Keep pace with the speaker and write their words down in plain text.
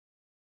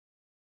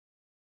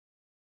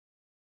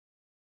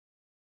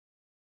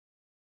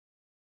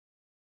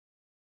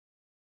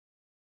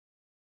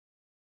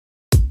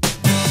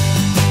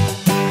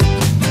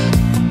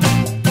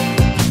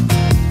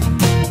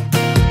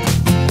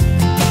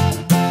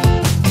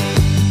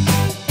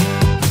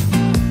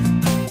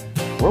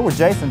with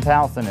Jason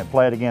Townsend at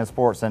Play It Again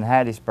Sports in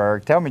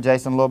Hattiesburg. Tell me,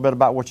 Jason, a little bit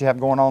about what you have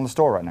going on in the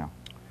store right now.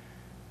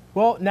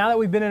 Well, now that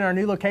we've been in our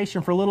new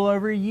location for a little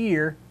over a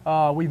year,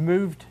 we've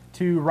moved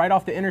to right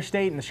off the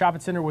interstate in the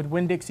shopping center with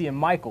Winn-Dixie and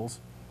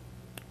Michaels.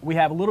 We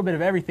have a little bit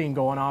of everything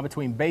going on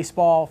between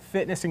baseball,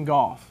 fitness, and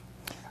golf.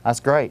 That's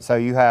great. So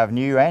you have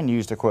new and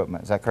used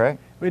equipment, is that correct?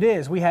 It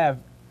is. We have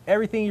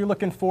everything you're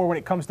looking for when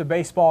it comes to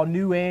baseball,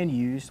 new and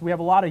used. We have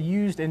a lot of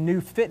used and new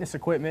fitness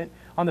equipment.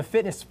 On the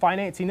fitness,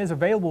 financing is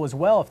available as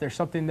well. If there's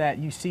something that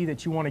you see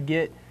that you want to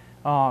get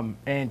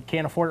and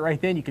can't afford it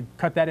right then, you could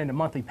cut that into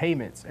monthly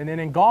payments. And then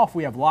in golf,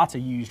 we have lots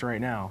of used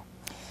right now.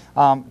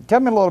 Tell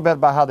me a little bit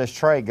about how this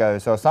trade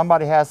goes. So if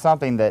somebody has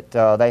something that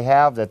they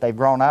have that they've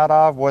grown out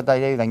of, what they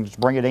do, they can just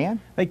bring it in?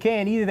 They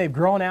can. Either they've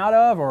grown out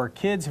of or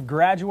kids have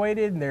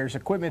graduated and there's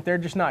equipment they're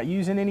just not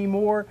using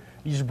anymore.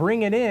 You just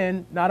bring it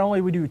in. Not only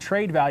do we do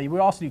trade value, we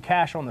also do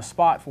cash on the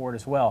spot for it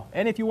as well.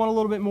 And if you want a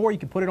little bit more, you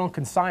can put it on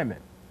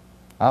consignment.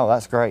 Oh,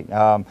 that's great.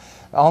 On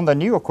the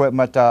new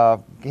equipment,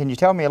 can you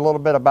tell me a little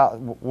bit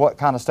about what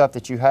kind of stuff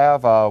that you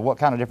have, what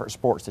kind of different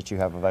sports that you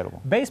have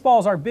available? Baseball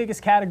is our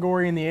biggest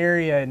category in the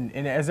area, and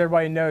as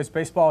everybody knows,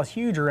 baseball is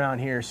huge around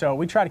here. So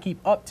we try to keep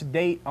up to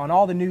date on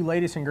all the new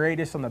latest and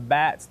greatest on the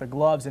bats, the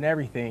gloves, and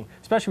everything,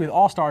 especially with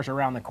All-Stars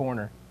around the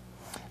corner.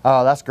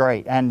 Oh, that's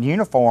great. And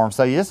uniforms.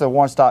 So this is a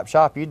one-stop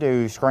shop. You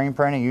do screen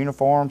printing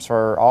uniforms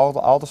for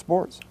all the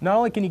sports? Not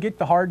only can you get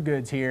the hard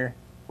goods here,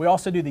 we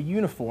also do the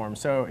uniforms.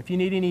 So if you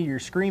need any of your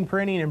screen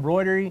printing,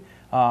 embroidery,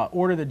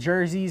 order the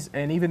jerseys,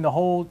 and even the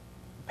whole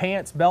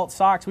pants, belt,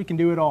 socks, we can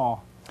do it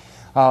all.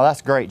 Oh,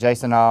 that's great,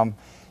 Jason.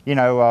 You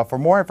know, for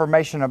more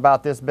information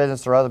about this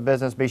business or other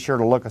business, be sure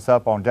to look us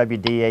up on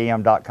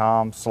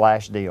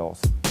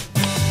WDAM.com/deals.